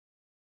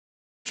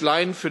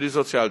Schlein für die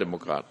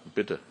Sozialdemokraten,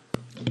 bitte.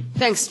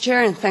 Thanks,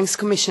 Chair, and thanks,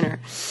 Commissioner.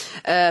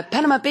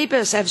 Panama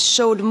Papers have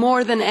showed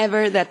more than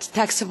ever that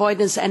tax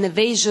avoidance and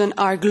evasion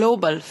are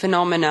global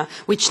phenomena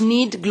which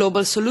need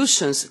global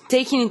solutions,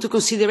 taking into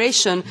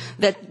consideration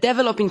that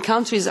developing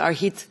countries are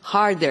hit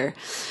harder.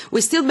 We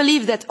still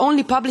believe that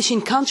only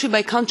publishing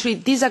country-by-country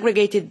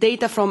disaggregated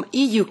data from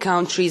EU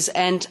countries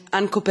and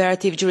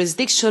uncooperative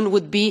jurisdiction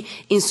would be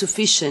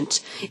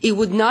insufficient. It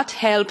would not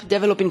help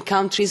developing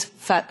countries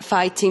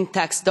fighting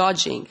tax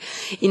dodging.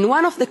 In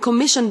one of the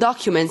Commission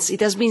documents,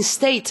 it has been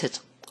stated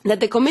that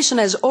the Commission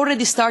has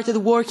already started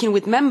working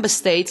with Member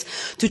States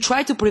to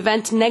try to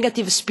prevent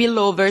negative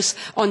spillovers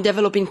on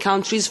developing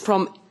countries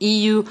from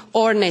EU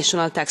or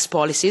national tax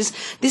policies.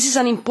 This is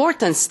an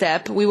important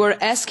step. We were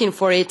asking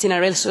for it in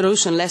a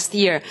resolution last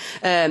year.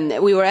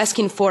 We were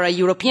asking for a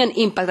European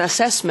impact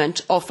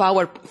assessment of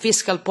our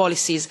fiscal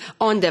policies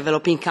on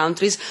developing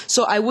countries.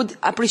 So I would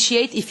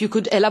appreciate if you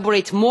could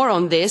elaborate more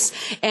on this.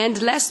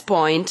 And last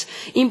point,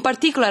 in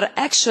particular,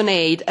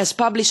 ActionAid has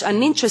published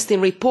an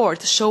interesting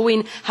report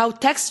showing how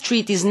tax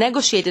treaties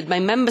negotiated by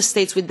Member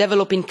States with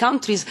developing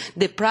countries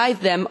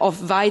deprive them of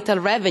vital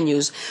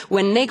revenues.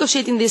 When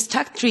negotiating these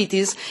tax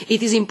treaties,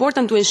 it is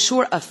important to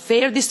ensure a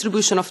fair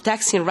distribution of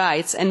taxing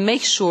rights and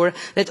make sure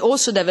that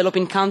also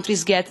developing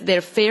countries get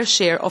their fair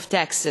share of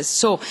taxes.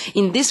 So,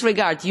 in this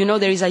regard, you know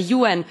there is a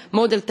UN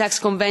Model Tax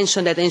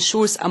Convention that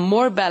ensures a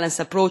more balanced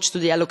approach to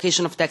the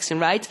allocation of taxing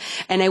rights,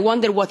 and I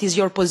wonder what is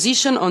your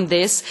position on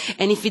this,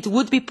 and if it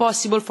would be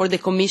possible for the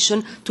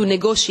Commission to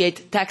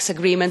negotiate tax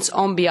agreements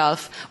on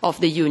behalf of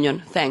the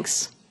Union.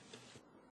 Thanks.